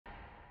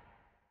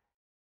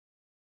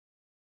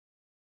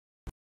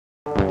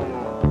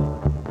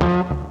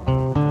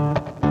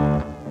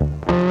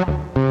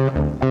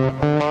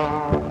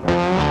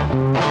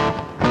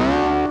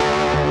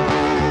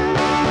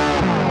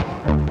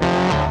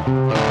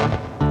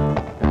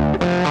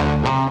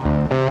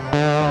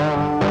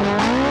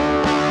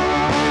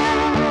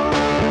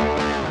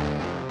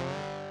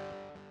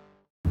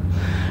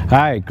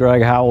Hi,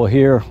 Greg Howell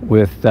here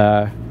with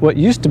what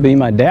used to be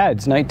my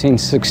dad's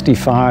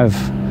 1965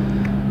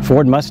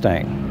 Ford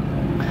Mustang.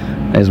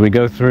 As we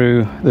go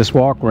through this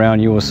walk around,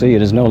 you will see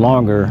it is no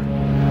longer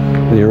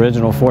the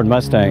original Ford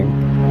Mustang.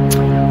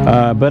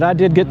 But I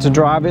did get to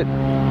drive it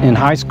in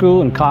high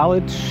school and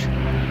college.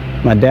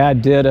 My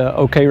dad did a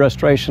okay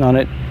restoration on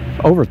it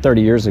over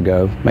 30 years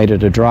ago, made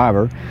it a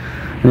driver.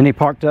 And then he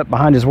parked up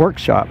behind his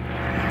workshop.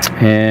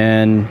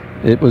 And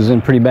it was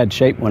in pretty bad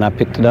shape when I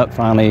picked it up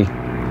finally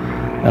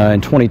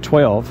in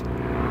 2012.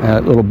 A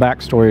little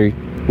backstory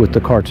with the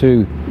car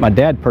too. My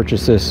dad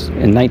purchased this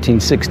in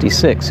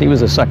 1966. He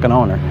was a second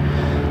owner.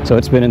 So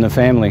it's been in the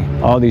family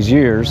all these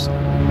years.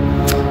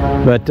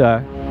 But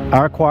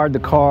I acquired the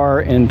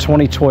car in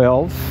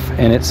 2012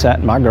 and it sat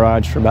in my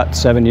garage for about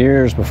 7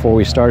 years before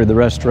we started the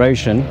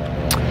restoration.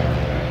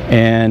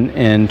 And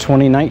in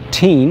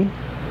 2019,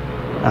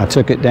 I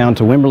took it down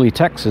to Wimberley,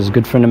 Texas. A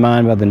good friend of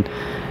mine by the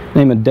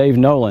name of Dave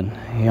Nolan.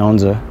 He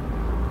owns a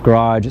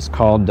garage. It's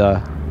called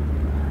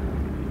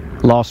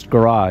Lost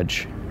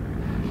Garage.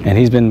 And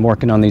he's been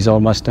working on these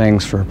old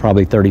Mustangs for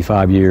probably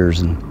 35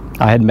 years. And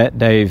I had met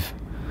Dave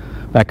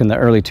back in the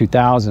early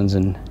 2000s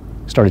and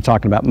started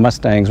talking about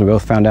Mustangs. We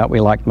both found out we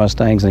liked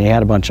Mustangs, and he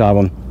had a bunch of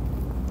them.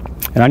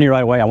 And I knew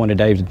right away I wanted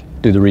Dave to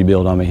do the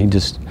rebuild on me. He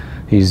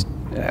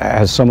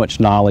has so much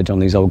knowledge on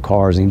these old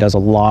cars, and he does a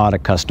lot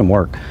of custom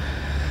work.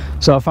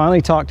 So I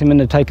finally talked him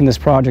into taking this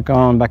project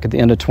on back at the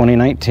end of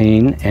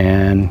 2019,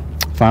 and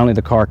finally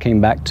the car came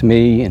back to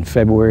me in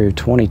February of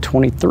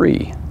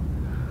 2023.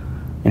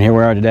 And here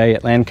we are today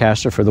at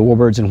Lancaster for the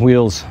Warbirds and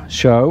Wheels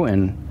show,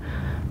 and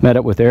met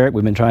up with Eric.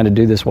 We've been trying to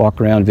do this walk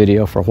around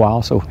video for a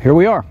while, so here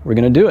we are. We're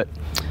going to do it.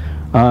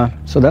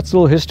 So that's a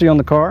little history on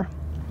the car.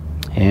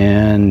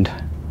 And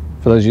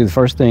for those of you, the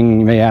first thing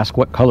you may ask,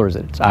 what color is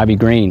it? It's ivy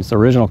green. It's the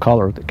original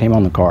color that came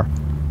on the car.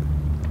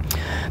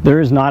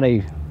 There is not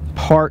a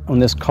part on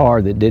this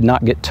car that did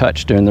not get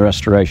touched during the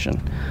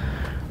restoration.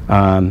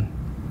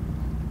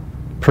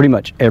 Pretty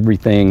much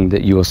everything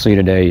that you will see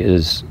today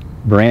is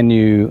brand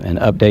new and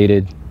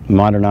updated,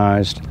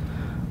 modernized.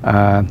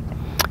 The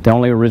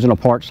only original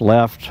parts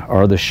left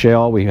are the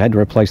shell. We had to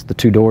replace the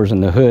 2 doors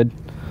and the hood.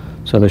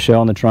 So the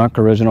shell and the trunk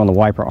are original, and the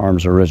wiper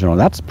arms are original.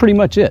 That's pretty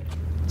much it.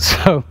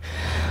 So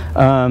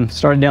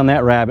started down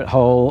that rabbit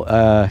hole.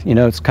 You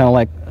know, it's kind of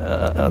like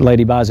a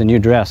lady buys a new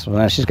dress. Well,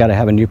 now she's got to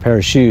have a new pair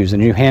of shoes, a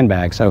new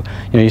handbag. So,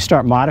 you know, you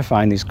start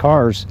modifying these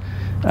cars,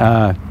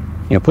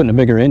 you know, putting a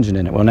bigger engine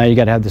in it. Well, now you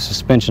got to have the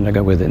suspension to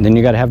go with it, and then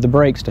you got to have the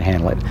brakes to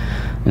handle it.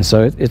 And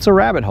so it's a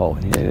rabbit hole.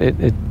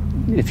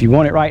 If you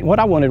want it right, what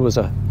I wanted was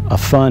a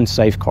fun,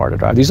 safe car to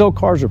drive. These old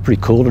cars were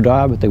pretty cool to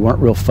drive, but they weren't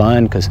real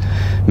fun because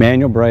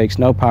manual brakes,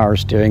 no power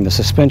steering, the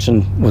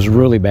suspension was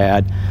really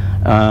bad,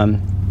 and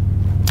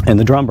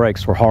the drum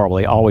brakes were horrible.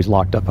 They always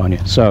locked up on you.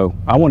 So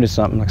I wanted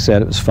something, like I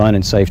said, it was fun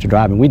and safe to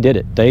drive, and we did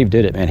it. Dave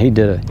did it, man. He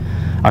did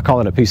I call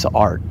it a piece of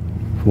art,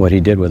 what he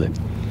did with it.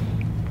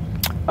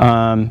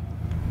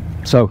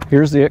 So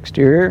here's the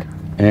exterior,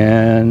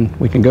 and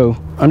we can go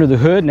under the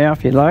hood now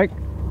if you'd like.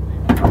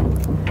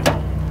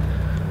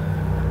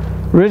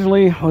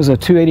 Originally it was a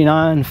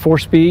 289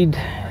 4-speed,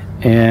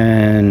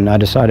 and I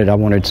decided I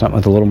wanted something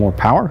with a little more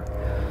power,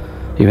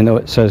 even though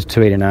it says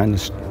 289.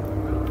 Just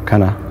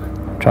kind of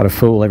try to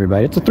fool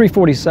everybody. It's a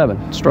 347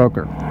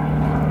 stroker.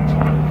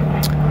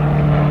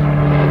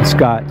 It's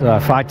got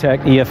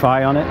Phytech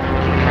EFI on it.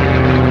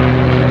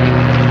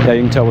 Yeah,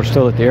 you can tell we're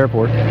still at the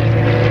airport.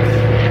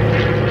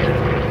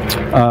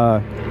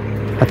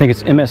 I think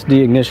it's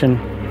MSD ignition.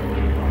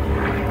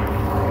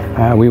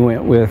 We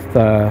went with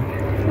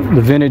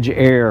the vintage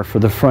air for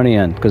the front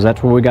end, because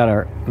that's where we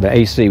got the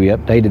AC. We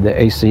updated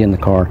the AC in the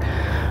car,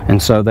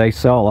 and so they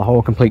sell a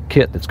whole complete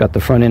kit that's got the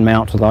front end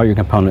mounts with all your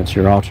components,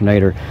 your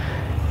alternator,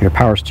 your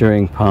power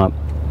steering pump,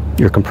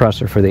 your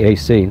compressor for the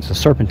AC. It's a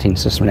serpentine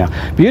system now.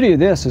 Beauty of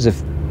this is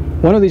if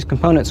one of these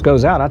components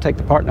goes out, I take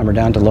the part number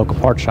down to the local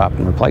part shop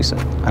and replace it.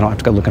 I don't have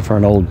to go looking for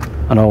an old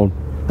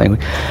thing.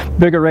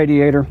 Bigger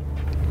radiator.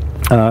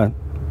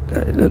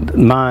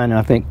 Mine,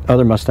 I think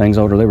other Mustangs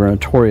older, they were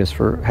notorious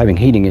for having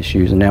heating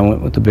issues, and now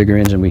went with the bigger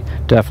engine. We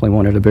definitely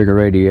wanted a bigger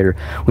radiator.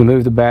 We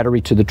moved the battery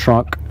to the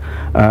trunk.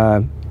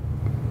 A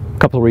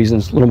couple of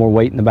reasons: a little more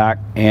weight in the back,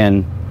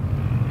 and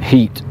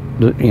heat,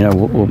 you know,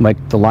 will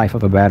make the life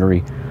of a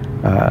battery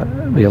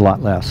be a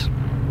lot less.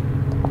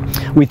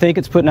 We think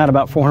it's putting out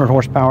about 400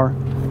 horsepower.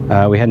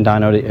 We hadn't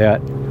dynoed it yet,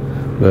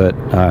 but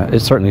it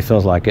certainly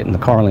feels like it, and the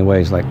car only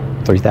weighs like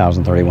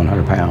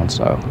 3,100 pounds,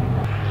 so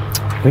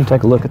we can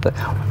take a look at the.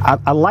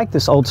 I like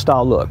this old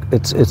style look.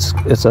 It's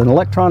an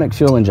electronic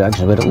fuel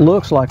injection, but it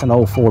looks like an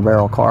old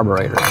 4-barrel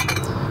carburetor.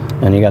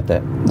 And you got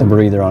the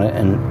breather on it,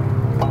 and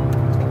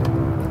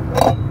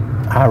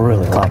I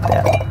really like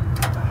that.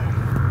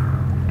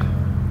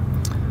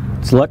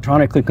 It's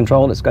electronically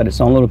controlled. It's got its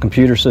own little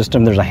computer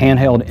system. There's a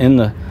handheld in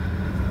the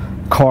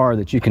car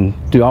that you can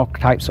do all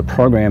types of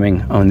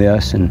programming on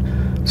this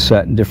and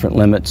set different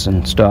limits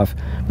and stuff.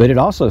 But it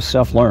also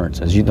self-learns.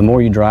 The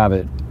more you drive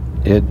it,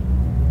 it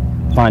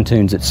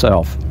fine-tunes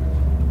itself.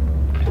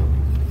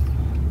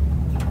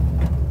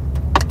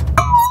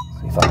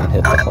 See if I can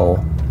hit the hole.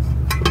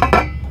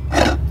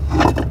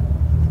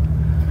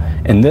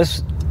 And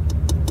this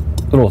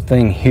little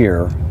thing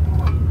here,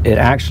 it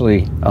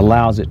actually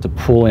allows it to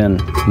pull in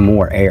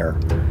more air.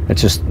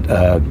 It's just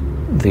the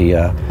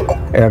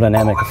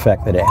aerodynamic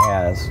effect that it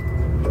has.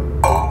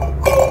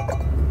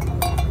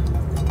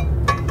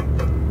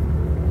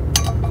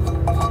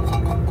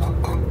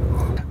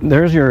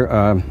 There's your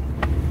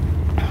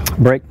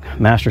brake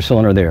master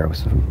cylinder there.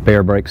 It's a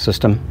bare brake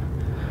system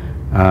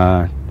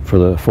for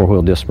the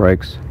four-wheel disc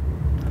brakes.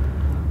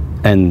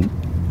 And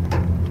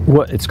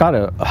it's got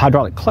a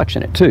hydraulic clutch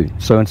in it too.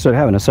 So instead of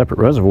having a separate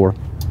reservoir,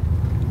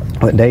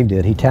 what Dave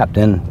did, he tapped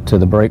into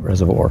the brake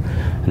reservoir,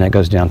 and that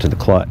goes down to the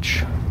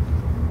clutch.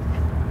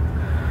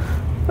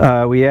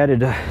 We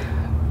added,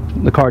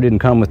 the car didn't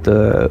come with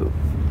the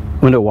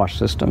window wash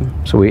system,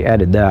 so we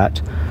added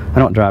that. I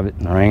don't drive it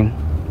in the rain,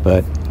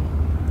 but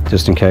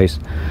just in case.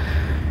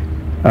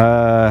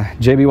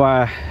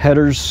 JBY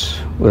headers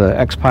with an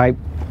X pipe,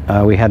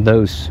 we had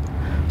those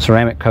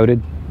ceramic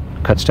coated,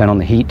 cuts down on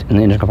the heat in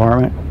the engine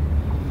compartment.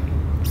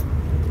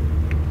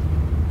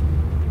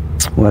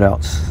 What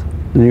else?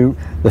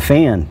 The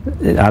fan,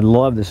 I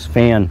love this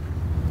fan.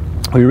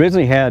 We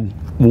originally had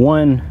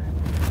one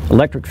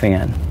electric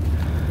fan.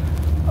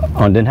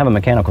 Didn't have a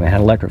mechanical fan,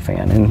 had an electric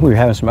fan, and we were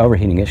having some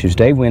overheating issues.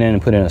 Dave went in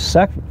and put in a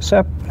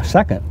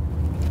second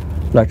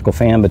electrical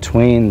fan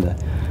between the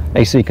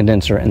AC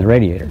condenser and the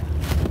radiator.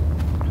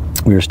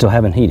 We were still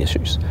having heat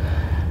issues.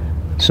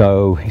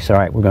 So he said, all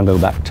right, we're going to go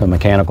back to a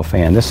mechanical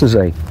fan. This is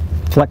a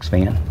flex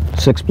fan,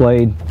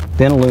 6-blade,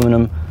 thin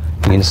aluminum.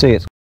 You can see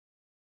it's.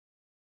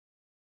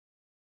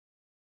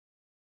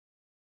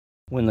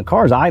 When the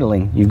car's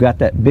idling, you've got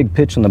that big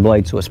pitch on the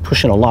blade, so it's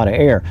pushing a lot of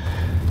air.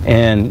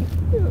 And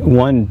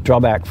one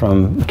drawback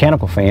from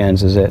mechanical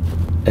fans is that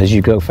as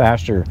you go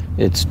faster,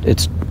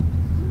 the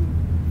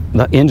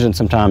engine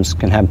sometimes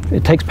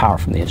it takes power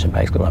from the engine,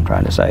 basically what I'm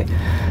trying to say.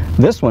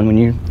 This one, when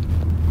you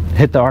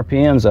hit the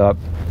RPMs up,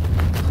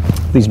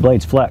 these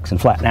blades flex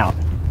and flatten out,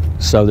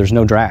 so there's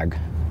no drag,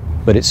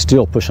 but it's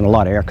still pushing a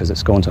lot of air because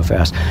it's going so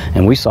fast.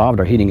 And we solved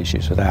our heating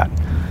issues with that.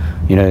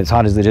 You know, as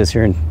hot as it is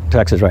here in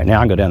Texas right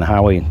now, I go down the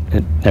highway and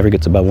it never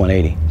gets above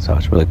 180, so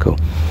it's really cool.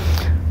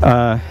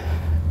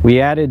 We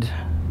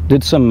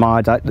did some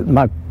mods.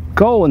 My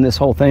goal in this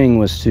whole thing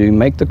was to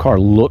make the car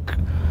look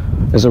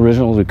as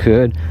original as we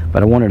could,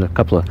 but I wanted a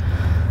couple of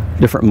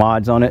different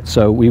mods on it,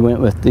 so we went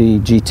with the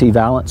GT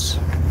Valance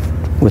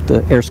with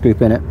the air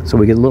scoop in it, so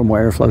we get a little more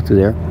airflow through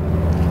there.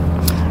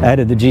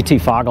 Added the GT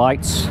fog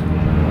lights.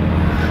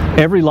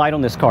 Every light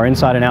on this car,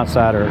 inside and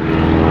outside, are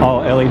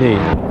all LED,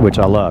 which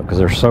I love because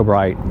they're so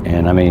bright,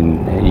 and I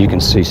mean, you can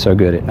see so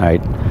good at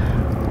night.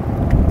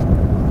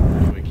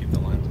 We keep the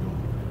lines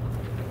going.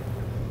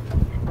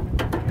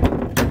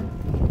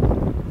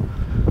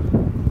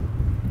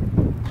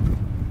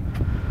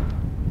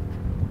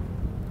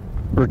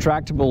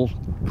 Retractable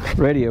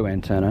radio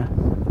antenna.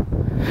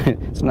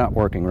 It's not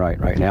working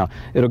right now.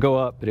 It'll go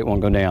up, but it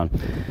won't go down.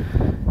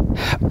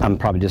 I'm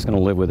probably just going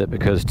to live with it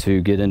because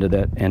to get into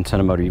that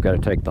antenna motor, you've got to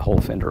take the whole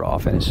fender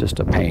off, and it's just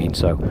a pain.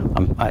 So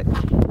I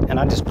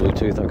just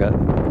Bluetooth. I've got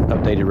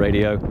updated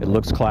radio. It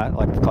looks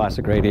like the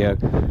classic radio,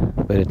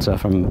 but it's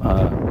from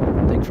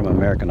I think from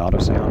American Auto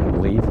Sound, I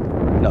believe.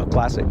 No,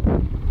 classic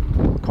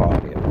car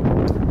audio.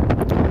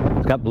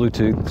 It's got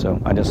Bluetooth,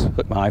 so I just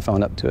hooked my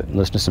iPhone up to it and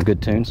listened to some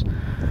good tunes.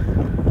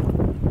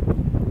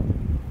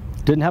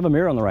 Didn't have a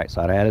mirror on the right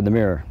side. I added the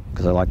mirror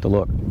because I like the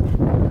look.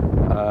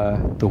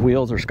 The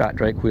wheels are Scott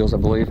Drake wheels, I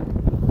believe.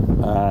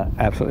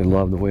 Absolutely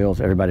love the wheels.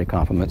 Everybody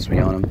compliments me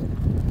on them.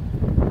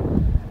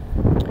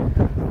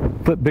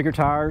 Put bigger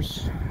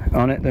tires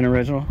on it than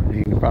original.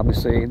 You can probably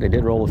see they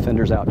did roll the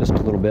fenders out just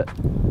a little bit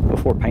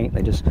before paint.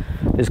 They just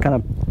kind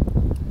of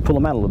pull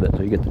them out a little bit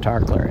so you get the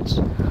tire clearance.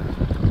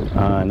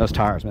 And those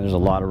tires, man, there's a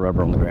lot of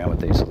rubber on the ground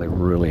with these, so they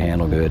really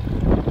handle good.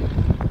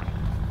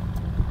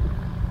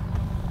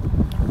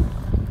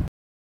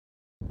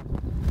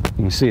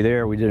 You can see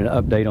there we did an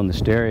update on the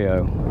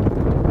stereo,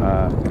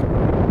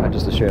 not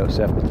just the stereo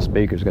itself, but the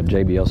speakers. Got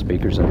JBL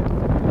speakers in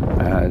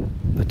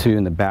it, the two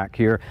in the back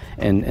here,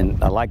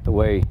 and I like the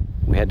way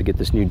we had to get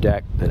this new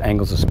deck that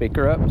angles the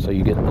speaker up so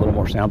you get a little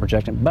more sound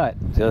projection. But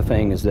the other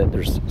thing is that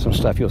there's some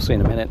stuff you'll see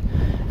in a minute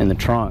in the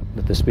trunk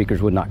that the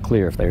speakers would not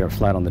clear if they were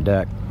flat on the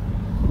deck.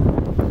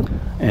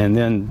 And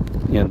then,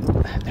 you know,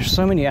 there's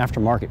so many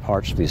aftermarket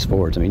parts for these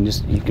Fords. I mean,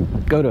 just you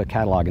could go to a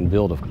catalog and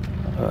build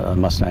a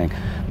Mustang.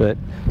 But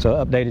so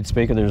updated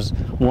speaker, there's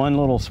one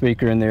little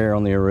speaker in there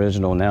on the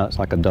original. Now it's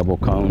like a double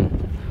cone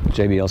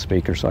JBL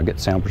speaker, so I get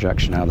sound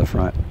projection out of the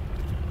front.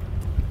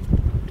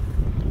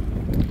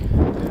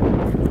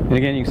 And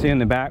again, you can see in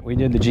the back we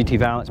did the GT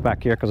Valance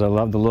back here because I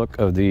love the look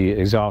of the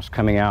exhaust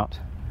coming out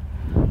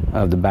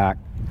of the back.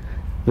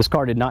 This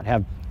car did not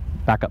have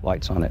backup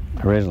lights on it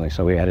originally,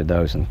 so we added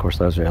those, and of course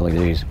those are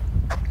LEDs.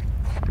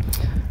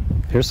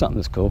 Here's something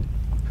that's cool.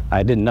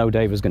 I didn't know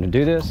Dave was going to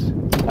do this.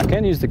 I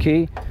can use the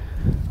key,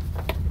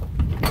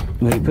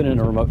 but he put in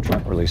a remote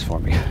trunk release for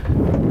me.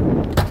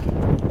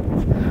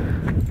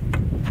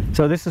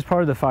 So this is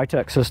part of the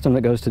FiTech system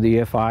that goes to the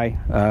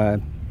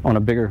EFI. on a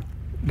bigger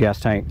gas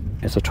tank.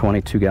 It's a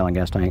 22-gallon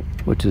gas tank,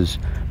 which is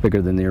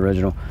bigger than the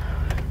original.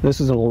 This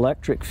is an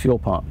electric fuel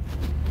pump,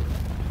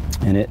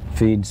 and it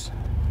feeds,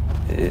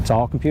 it's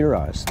all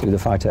computerized through the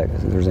Phytech.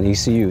 There's an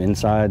ECU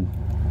inside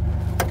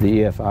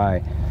the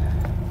EFI.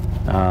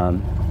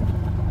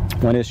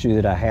 One issue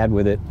that I had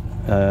with it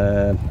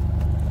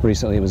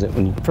recently was that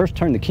when you first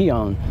turn the key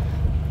on,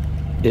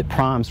 it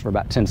primes for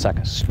about 10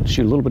 seconds.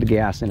 Shoot a little bit of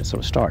gas and it sort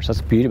of starts. That's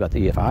the beauty about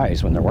the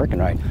EFIs when they're working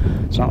right.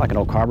 It's not like an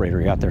old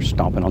carburetor. You're out there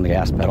stomping on the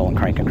gas pedal and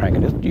cranking.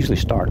 It usually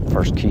starts the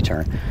first key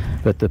turn.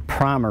 But the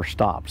primer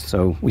stops,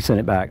 so we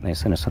sent it back and they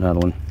sent us another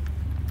one.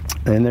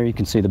 And there you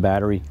can see the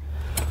battery.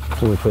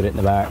 So we put it in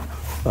the back,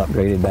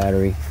 upgraded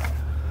battery.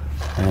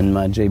 And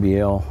my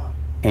JBL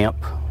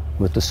amp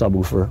with the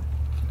subwoofer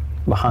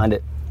behind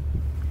it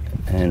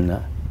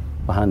and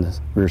behind the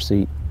rear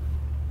seat.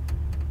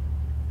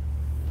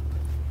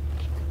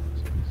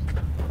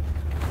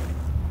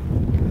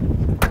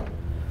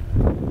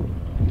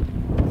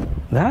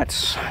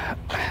 That's,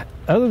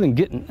 other than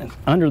getting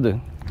under the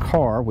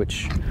car,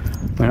 which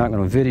we're not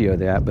going to video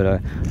that, but I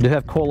do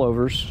have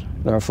coilovers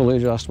that are fully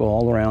adjustable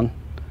all around.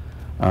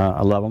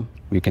 I love them.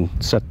 You can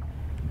set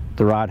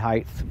the ride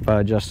height by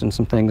adjusting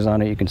some things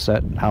on it. You can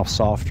set how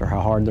soft or how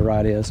hard the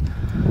ride is,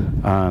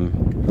 which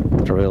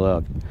I really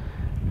love.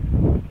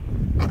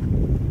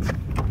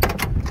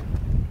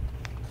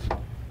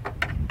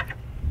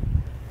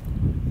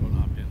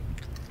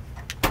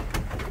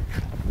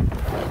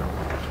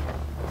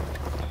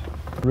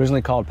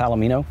 Originally called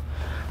Palomino,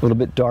 a little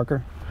bit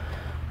darker.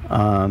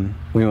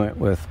 We went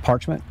with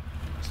parchment.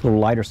 It's a little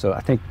lighter, so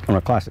I think on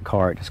a classic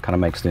car it just kind of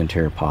makes the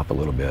interior pop a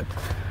little bit.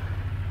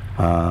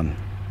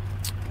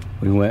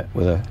 We went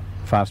with a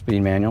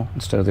 5-speed manual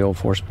instead of the old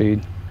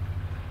 4-speed.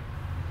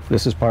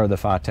 This is part of the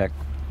Phytech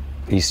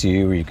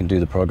ECU where you can do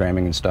the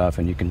programming and stuff,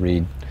 and you can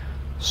read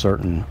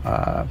certain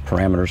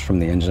parameters from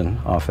the engine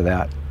off of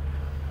that.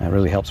 It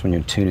really helps when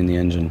you're tuning the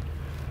engine.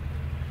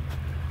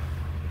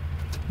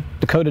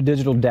 Dakota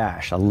Digital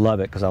Dash, I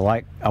love it because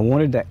I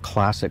wanted that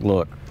classic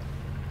look.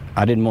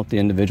 I didn't want the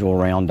individual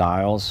round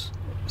dials,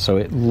 so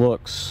it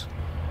looks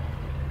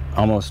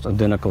almost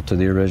identical to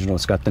the original.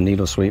 It's got the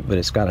needle sweep, but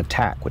it's got a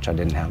tack, which I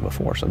didn't have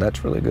before, so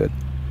that's really good.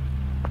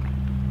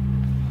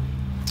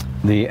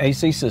 The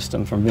AC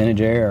system from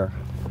Vintage Air,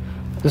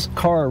 this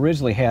car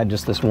originally had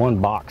just this one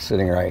box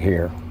sitting right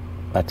here.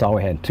 That's all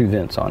we had, 2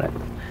 vents on it.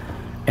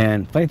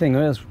 And funny thing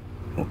is,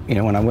 you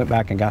know, when I went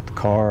back and got the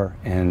car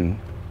in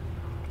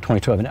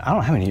 2012, and I don't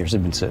know how many years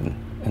it'd been sitting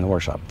in the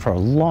workshop, for a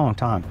long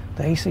time,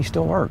 the AC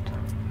still worked.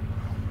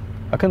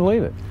 I couldn't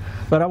believe it.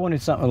 But I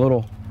wanted something a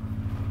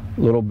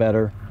little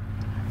better.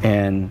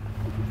 And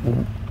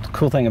the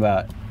cool thing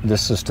about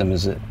this system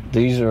is that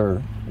these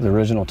are the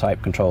original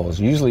type controls.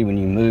 Usually when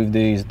you move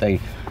these, they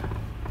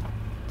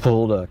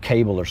pulled a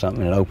cable or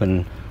something and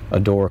opened a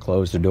door,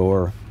 closed a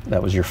door.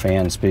 That was your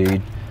fan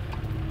speed.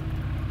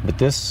 But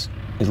this,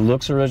 it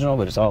looks original,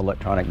 but it's all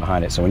electronic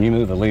behind it. So when you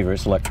move a lever,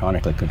 it's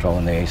electronically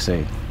controlling the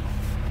AC.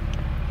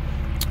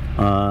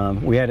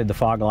 We added the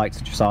fog lights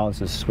that you saw.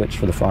 This is a switch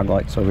for the fog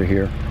lights over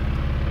here.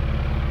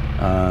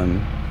 That's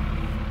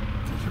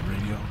your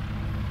radio?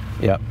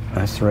 Yep,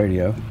 that's the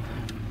radio.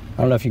 I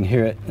don't know if you can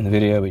hear it in the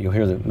video, but you'll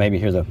hear maybe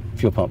hear the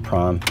fuel pump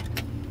prime.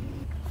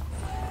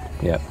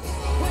 Yep.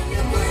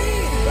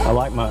 I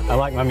like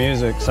my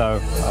music,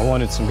 so I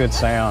wanted some good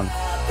sound.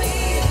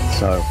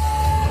 So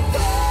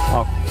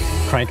I'll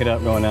crank it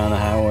up going down the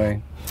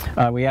highway.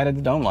 We added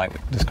the dome light.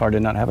 This car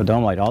did not have a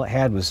dome light. All it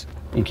had was,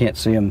 you can't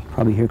see them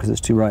probably here because it's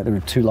too bright. There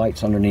were 2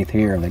 lights underneath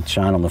here and they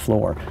shine on the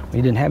floor.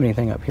 We didn't have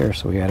anything up here,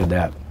 so we added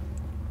that.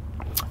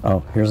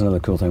 Oh, here's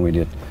another cool thing we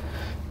did.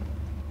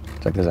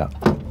 Check this out.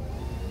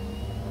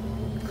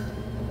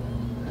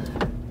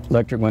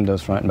 Electric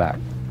windows front and back.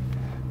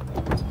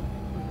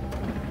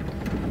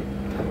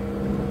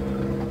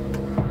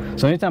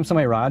 So anytime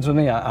somebody rides with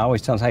me, I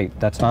always tell them, hey,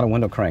 that's not a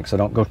window crank, so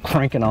don't go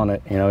cranking on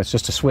it. You know, it's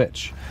just a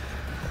switch.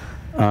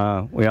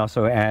 We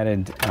also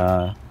added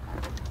the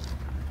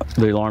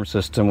alarm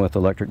system with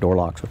electric door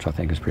locks, which I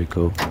think is pretty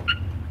cool.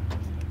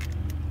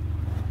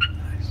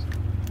 Nice.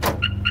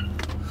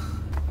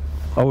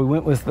 Oh, we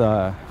went with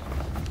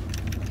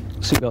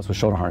seat belts with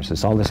shoulder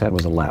harnesses. All this had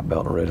was a lap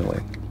belt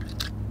originally.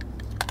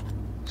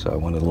 So I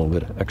wanted a little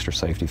bit of extra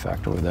safety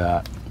factor with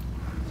that.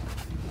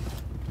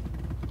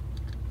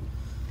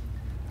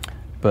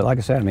 But like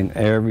I said, I mean,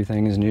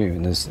 everything is new,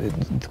 and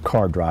the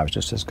car drives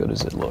just as good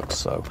as it looks.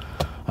 So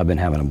I've been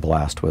having a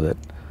blast with it.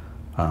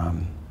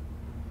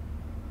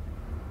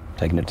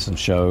 Taking it to some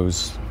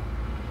shows.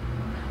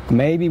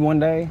 Maybe one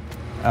day,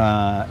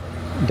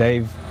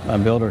 Dave, my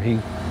builder, he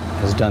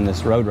has done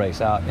this road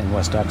race out in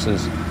West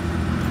Texas.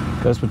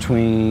 Goes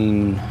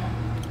between,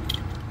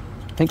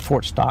 I think,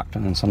 Fort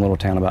Stockton and some little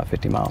town about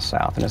 50 miles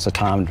south, and it's a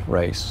timed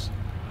race.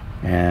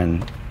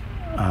 And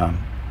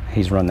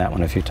he's run that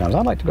one a few times.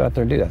 I'd like to go out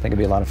there and do that. I think it'd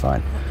be a lot of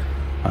fun.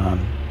 Other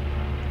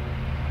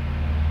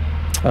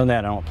than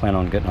that, I don't plan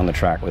on getting on the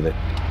track with it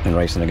and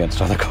racing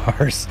against other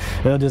cars.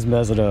 It'll just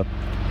mess it up.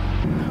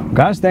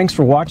 Guys, thanks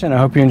for watching. I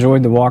hope you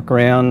enjoyed the walk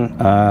around.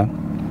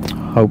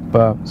 hope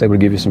I was able to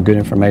give you some good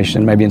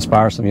information, maybe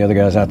inspire some of the other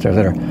guys out there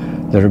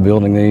that are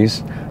building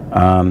these.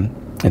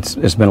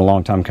 It's been a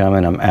long time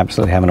coming. I'm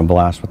absolutely having a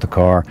blast with the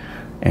car,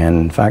 and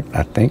in fact,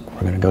 I think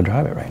we're going to go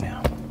drive it right now.